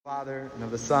Father, and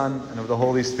of the Son, and of the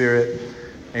Holy Spirit.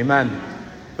 Amen.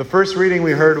 The first reading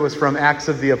we heard was from Acts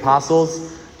of the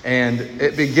Apostles, and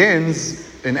it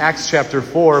begins in Acts chapter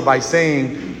 4 by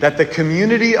saying that the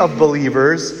community of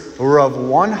believers were of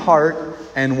one heart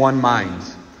and one mind.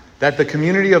 That the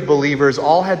community of believers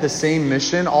all had the same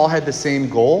mission, all had the same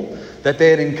goal, that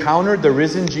they had encountered the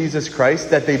risen Jesus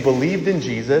Christ, that they believed in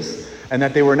Jesus, and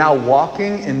that they were now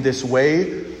walking in this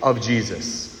way of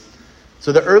Jesus.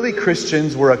 So the early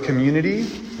Christians were a community,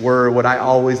 were what I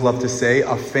always love to say,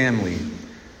 a family.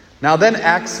 Now then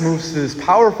Acts moves to this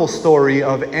powerful story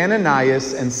of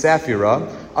Ananias and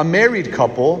Sapphira, a married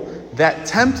couple that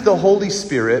tempt the Holy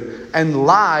Spirit and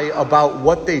lie about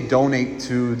what they donate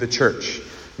to the church.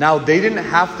 Now they didn't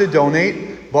have to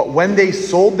donate, but when they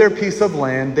sold their piece of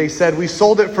land, they said, we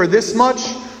sold it for this much,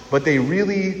 but they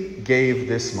really gave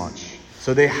this much.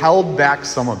 So they held back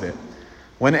some of it.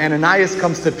 When Ananias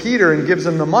comes to Peter and gives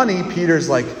him the money, Peter's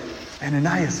like,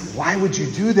 Ananias, why would you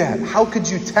do that? How could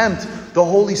you tempt the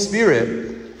Holy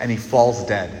Spirit? And he falls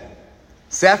dead.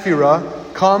 Sapphira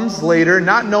comes later,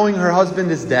 not knowing her husband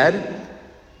is dead.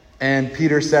 And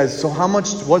Peter says, so how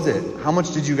much was it? How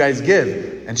much did you guys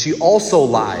give? And she also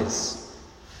lies.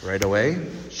 Right away,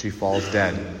 she falls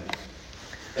dead.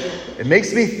 It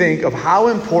makes me think of how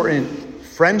important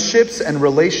friendships and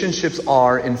relationships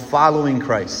are in following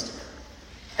Christ.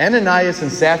 Ananias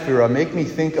and Sapphira make me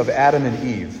think of Adam and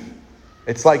Eve.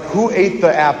 It's like, who ate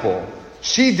the apple?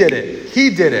 She did it.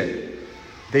 He did it.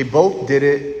 They both did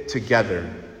it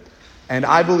together. And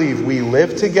I believe we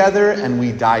live together and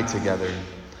we die together.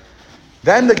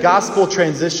 Then the gospel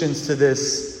transitions to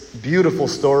this beautiful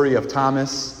story of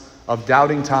Thomas, of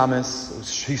doubting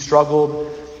Thomas. He struggled.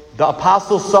 The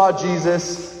apostles saw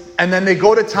Jesus. And then they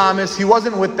go to Thomas. He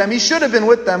wasn't with them. He should have been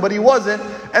with them, but he wasn't.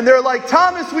 And they're like,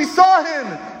 Thomas, we saw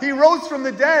him. He rose from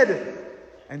the dead.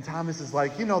 And Thomas is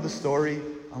like, you know the story.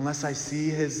 Unless I see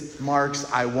his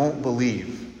marks, I won't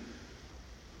believe.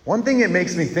 One thing it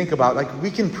makes me think about, like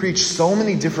we can preach so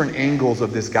many different angles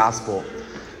of this gospel.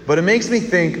 But it makes me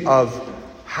think of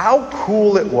how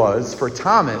cool it was for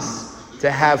Thomas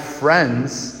to have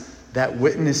friends that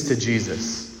witness to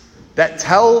Jesus. That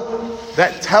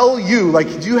tell you,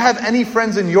 like, do you have any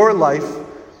friends in your life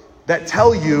that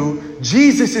tell you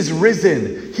Jesus is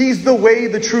risen? He's the way,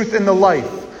 the truth, and the life.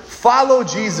 Follow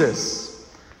Jesus.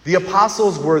 The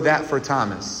apostles were that for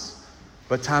Thomas.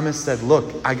 But Thomas said, look,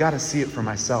 I got to see it for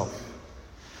myself.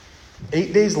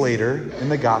 8 days later, in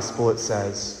the gospel, it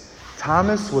says,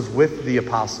 Thomas was with the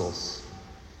apostles.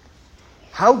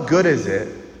 How good is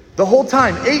it? The whole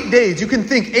time, 8 days, you can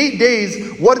think 8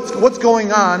 days, what's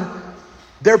going on?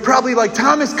 They're probably like,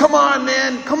 Thomas, come on,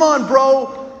 man. Come on,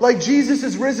 bro. Like, Jesus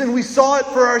is risen. We saw it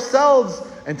for ourselves.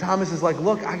 And Thomas is like,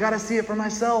 look, I got to see it for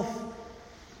myself.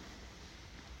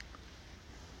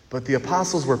 But the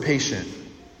apostles were patient.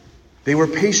 They were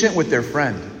patient with their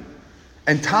friend.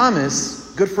 And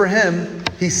Thomas, good for him,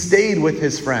 he stayed with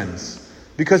his friends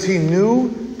because he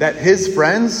knew that his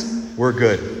friends were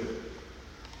good.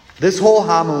 This whole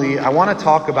homily, I want to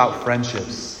talk about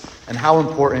friendships and how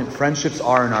important friendships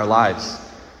are in our lives.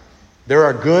 There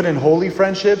are good and holy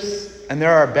friendships, and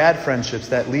there are bad friendships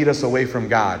that lead us away from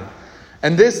God.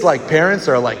 And this, like, parents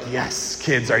are like, yes,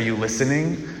 kids, are you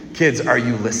listening? Kids, are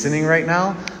you listening right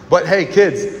now? But hey,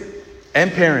 kids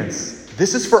and parents,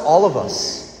 this is for all of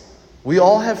us. We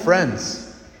all have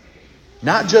friends.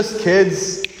 Not just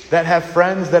kids that have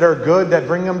friends that are good, that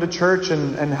bring them to church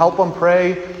and help them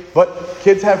pray, but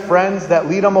kids have friends that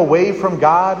lead them away from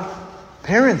God.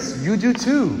 Parents, you do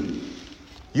too.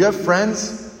 You have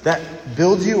friends that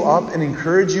build you up and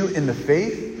encourage you in the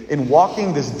faith, in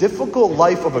walking this difficult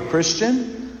life of a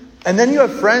Christian. And then you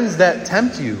have friends that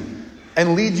tempt you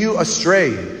and lead you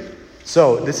astray.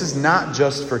 So this is not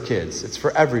just for kids. It's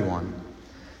for everyone.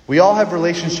 We all have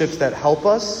relationships that help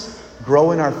us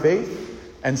grow in our faith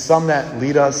and some that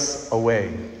lead us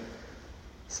away.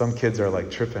 Some kids are like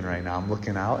tripping right now. I'm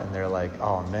looking out and they're like,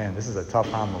 oh man, this is a tough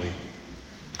homily.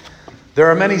 There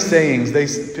are many sayings.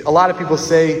 A lot of people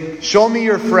say, show me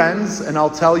your friends and I'll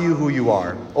tell you who you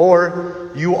are.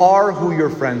 Or, you are who your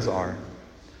friends are.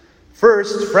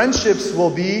 First, friendships will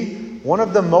be one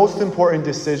of the most important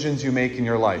decisions you make in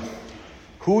your life.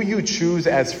 Who you choose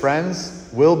as friends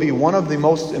will be one of the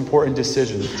most important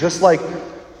decisions. Just like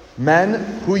men,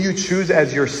 who you choose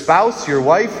as your spouse, your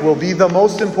wife, will be the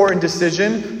most important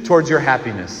decision towards your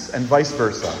happiness, and vice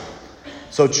versa.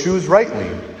 So choose rightly.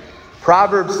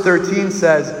 Proverbs 13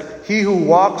 says, he who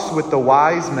walks with the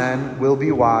wise men will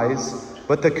be wise,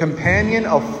 but the companion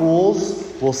of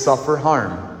fools will suffer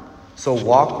harm. So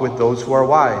walk with those who are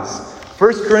wise.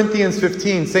 1 Corinthians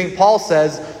 15, St. Paul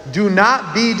says, do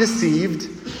not be deceived.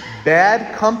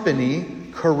 Bad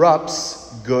company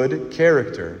corrupts good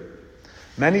character.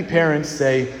 Many parents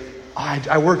say,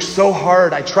 I work so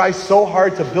hard, I try so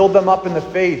hard to build them up in the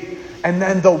faith, and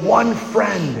then the one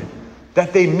friend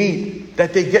that they meet,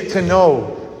 that they get to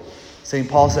know, St.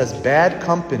 Paul says, bad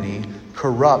company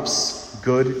corrupts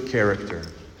good character.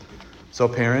 So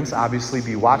parents, obviously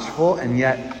be watchful, and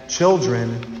yet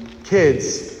children,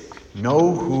 kids,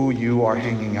 know who you are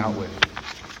hanging out with.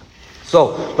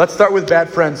 So let's start with bad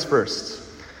friends first.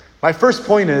 My first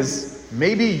point is,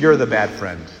 maybe you're the bad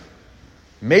friend.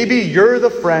 Maybe you're the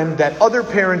friend that other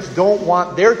parents don't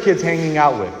want their kids hanging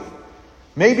out with.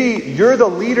 Maybe you're the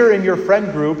leader in your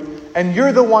friend group, and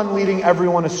you're the one leading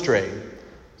everyone astray.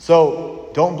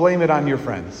 So don't blame it on your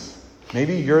friends.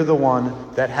 Maybe you're the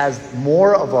one that has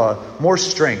more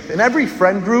strength. In every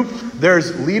friend group,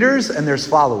 there's leaders and there's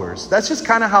followers. That's just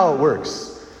kind of how it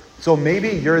works. So maybe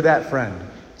you're that friend.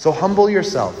 So humble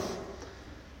yourself.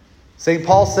 St.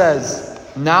 Paul says,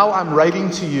 now I'm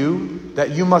writing to you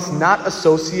that you must not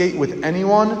associate with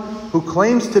anyone who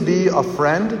claims to be a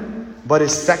friend, but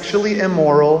is sexually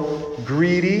immoral,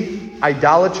 greedy,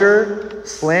 idolater,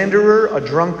 slanderer, a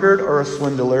drunkard, or a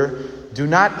swindler. Do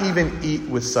not even eat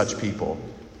with such people.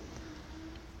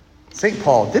 St.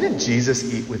 Paul, didn't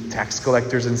Jesus eat with tax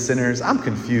collectors and sinners? I'm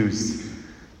confused.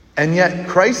 And yet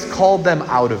Christ called them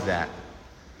out of that.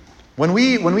 When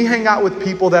we hang out with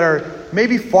people that are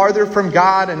maybe farther from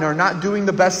God and are not doing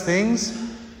the best things,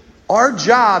 our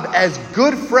job as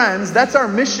good friends, that's our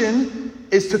mission,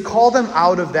 is to call them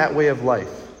out of that way of life.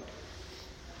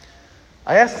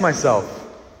 I ask myself,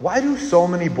 why do so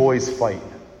many boys fight?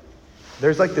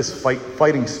 There's like this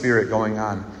fighting spirit going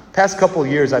on. Past couple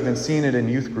years, I've been seeing it in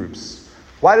youth groups.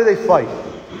 Why do they fight?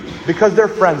 Because their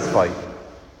friends fight.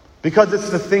 Because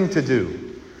it's the thing to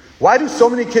do. Why do so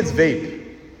many kids vape?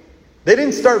 They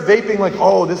didn't start vaping like,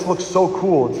 oh, this looks so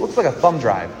cool. It looks like a thumb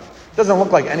drive. It doesn't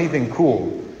look like anything cool.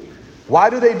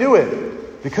 Why do they do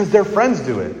it? Because their friends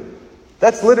do it.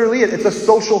 That's literally it. It's a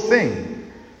social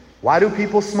thing. Why do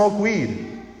people smoke weed?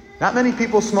 Not many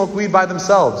people smoke weed by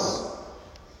themselves.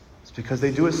 It's because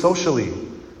they do it socially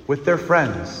with their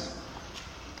friends.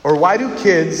 Or why do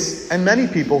kids and many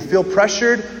people feel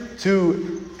pressured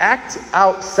to act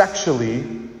out sexually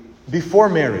before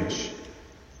marriage?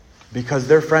 Because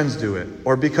their friends do it,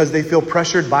 or because they feel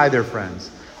pressured by their friends.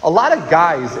 A lot of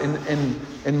guys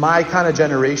in my kind of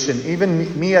generation,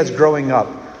 even me as growing up,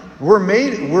 were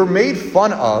made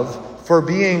fun of for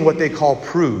being what they call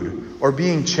prude or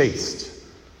being chaste.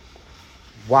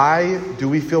 Why do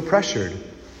we feel pressured?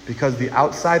 Because the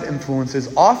outside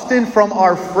influences, often from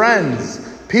our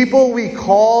friends, people we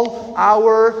call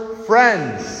our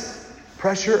friends,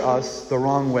 pressure us the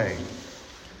wrong way.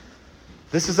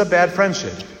 This is a bad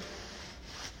friendship.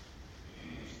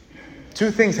 Two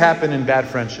things happen in bad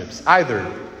friendships.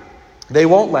 Either they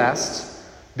won't last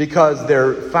because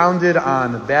they're founded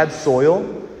on bad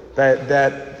soil,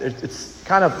 that it's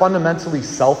kind of fundamentally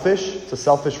selfish. It's a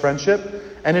selfish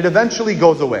friendship, and it eventually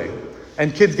goes away,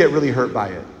 and kids get really hurt by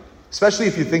it. Especially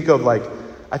if you think of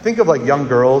I think of young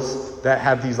girls that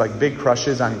have these big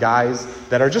crushes on guys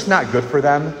that are just not good for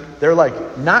them. They're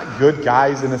not good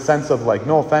guys in the sense of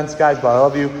no offense guys, but I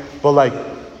love you, but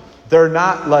they're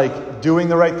not doing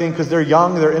the right thing because they're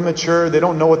young, they're immature, they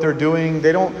don't know what they're doing,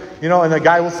 they don't, and the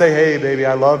guy will say, hey baby,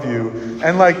 I love you.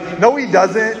 And no he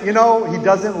doesn't, he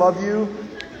doesn't love you.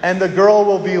 And the girl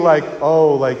will be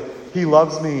he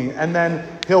loves me. And then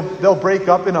they'll break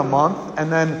up in a month,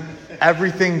 and then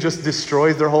everything just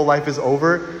destroys, their whole life is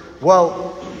over.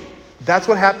 Well, that's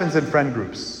what happens in friend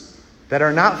groups that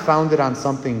are not founded on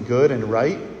something good and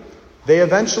right. They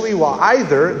eventually will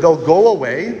either they'll go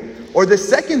away, or the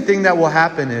second thing that will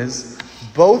happen is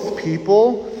both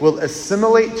people will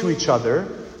assimilate to each other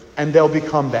and they'll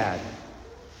become bad.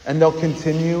 And they'll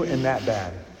continue in that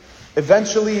bad.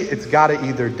 Eventually, it's got to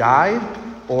either die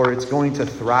or it's going to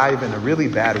thrive in a really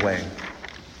bad way.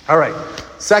 All right.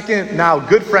 Second, now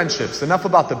good friendships. Enough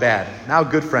about the bad. Now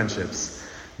good friendships.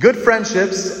 Good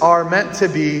friendships are meant to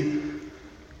be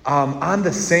on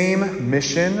the same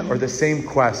mission or the same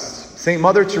quest. St.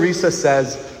 Mother Teresa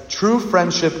says, true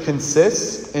friendship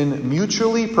consists in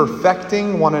mutually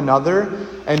perfecting one another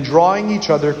and drawing each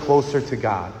other closer to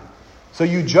God. So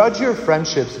you judge your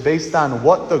friendships based on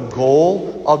what the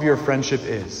goal of your friendship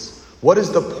is. What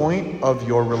is the point of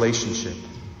your relationship?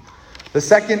 The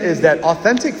second is that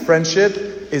authentic friendship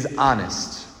is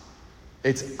honest.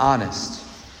 It's honest.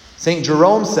 St.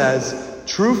 Jerome says,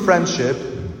 true friendship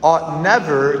ought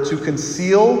never to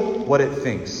conceal what it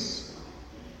thinks.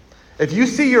 If you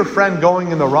see your friend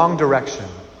going in the wrong direction,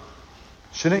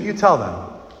 shouldn't you tell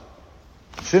them?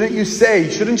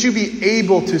 Shouldn't you be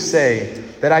able to say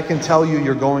that I can tell you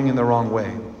you're going in the wrong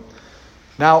way?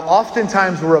 Now,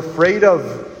 oftentimes we're afraid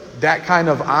of that kind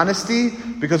of honesty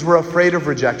because we're afraid of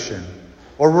rejection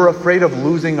or we're afraid of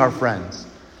losing our friends.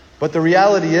 But the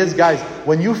reality is, guys,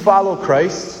 when you follow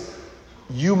Christ,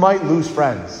 you might lose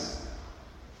friends.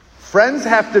 Friends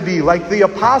have to be like the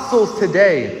apostles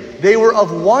today. They were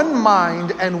of one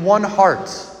mind and one heart.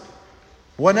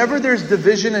 Whenever there's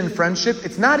division in friendship,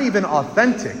 it's not even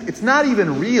authentic. It's not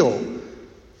even real.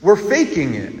 We're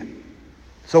faking it.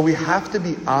 So we have to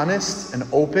be honest and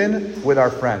open with our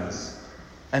friends.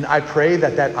 And I pray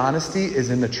that that honesty is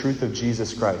in the truth of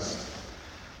Jesus Christ.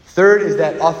 Third is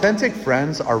that authentic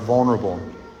friends are vulnerable.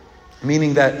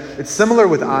 Meaning that it's similar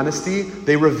with honesty.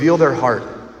 They reveal their heart.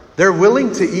 They're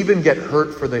willing to even get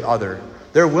hurt for the other.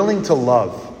 They're willing to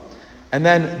love. And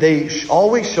then they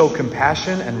always show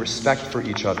compassion and respect for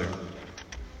each other.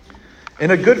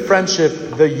 In a good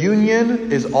friendship, the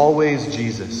union is always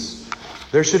Jesus.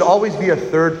 There should always be a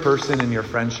third person in your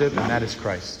friendship, and that is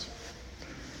Christ.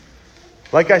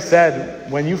 Like I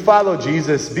said, when you follow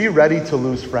Jesus, be ready to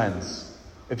lose friends.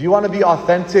 If you want to be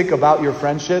authentic about your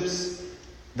friendships,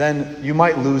 then you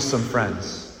might lose some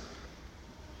friends.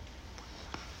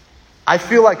 I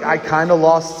feel like I kind of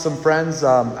lost some friends.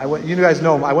 You guys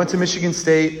know, I went to Michigan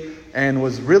State and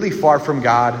was really far from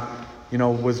God.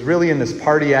 Was really in this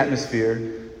party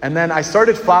atmosphere. And then I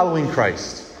started following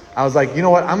Christ. I was like, you know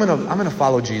what? I'm gonna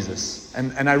follow Jesus.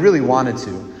 And I really wanted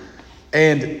to.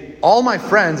 And all my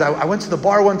friends, I went to the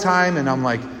bar one time and I'm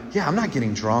like, yeah, I'm not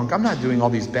getting drunk. I'm not doing all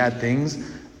these bad things.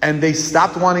 And they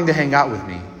stopped wanting to hang out with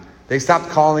me. They stopped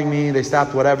calling me. They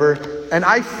stopped whatever. And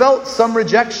I felt some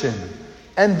rejection.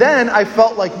 And then I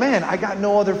felt like, man, I got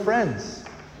no other friends.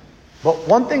 But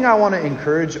one thing I want to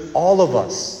encourage all of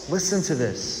us, listen to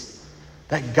this,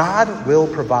 that God will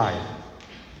provide.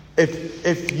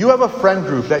 If you have a friend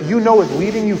group that you know is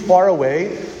leading you far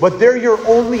away, but they're your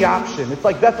only option, it's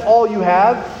like that's all you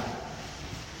have,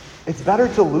 it's better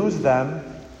to lose them,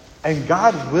 and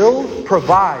God will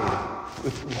provide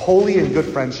with holy and good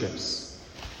friendships.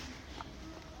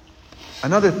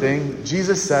 Another thing,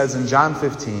 Jesus says in John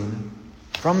 15,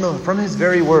 from his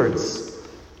very words,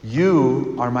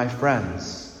 you are my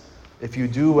friends if you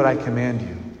do what I command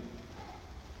you.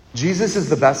 Jesus is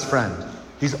the best friend.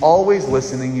 He's always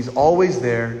listening. He's always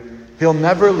there. He'll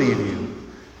never leave you.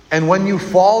 And when you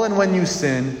fall and when you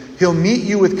sin, he'll meet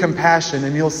you with compassion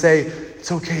and he'll say,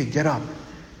 it's okay, get up.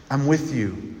 I'm with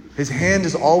you. His hand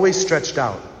is always stretched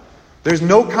out. There's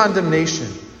no condemnation.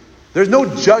 There's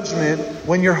no judgment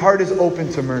when your heart is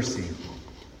open to mercy.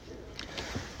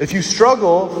 If you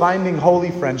struggle finding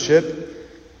holy friendship,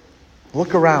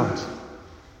 look around.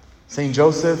 St.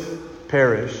 Joseph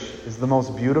Parish is the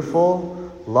most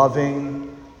beautiful,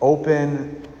 loving,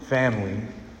 open family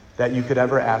that you could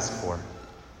ever ask for.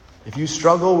 If you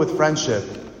struggle with friendship,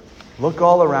 look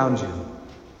all around you.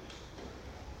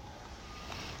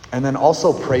 And then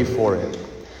also pray for it.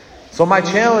 So my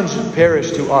challenge,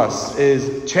 parish, to us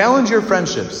is challenge your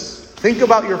friendships. Think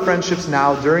about your friendships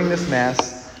now during this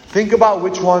Mass. Think about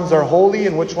which ones are holy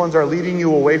and which ones are leading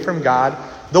you away from God.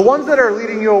 The ones that are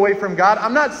leading you away from God,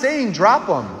 I'm not saying drop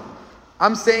them.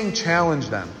 I'm saying challenge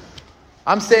them.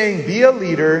 I'm saying be a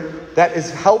leader that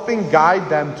is helping guide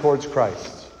them towards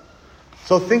Christ.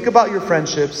 So think about your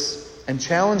friendships and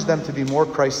challenge them to be more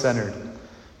Christ-centered,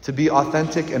 to be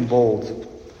authentic and bold.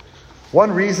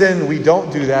 One reason we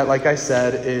don't do that, like I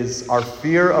said, is our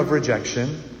fear of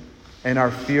rejection and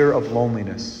our fear of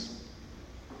loneliness.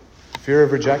 Fear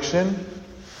of rejection,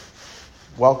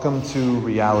 welcome to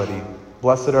reality.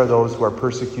 Blessed are those who are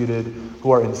persecuted,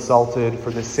 who are insulted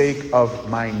for the sake of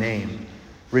my name.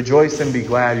 Rejoice and be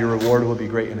glad, your reward will be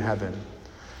great in heaven.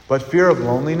 But fear of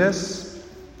loneliness,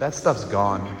 that stuff's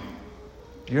gone.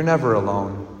 You're never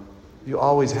alone. You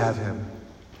always have him.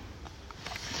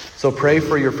 So pray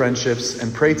for your friendships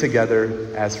and pray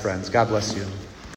together as friends. God bless you.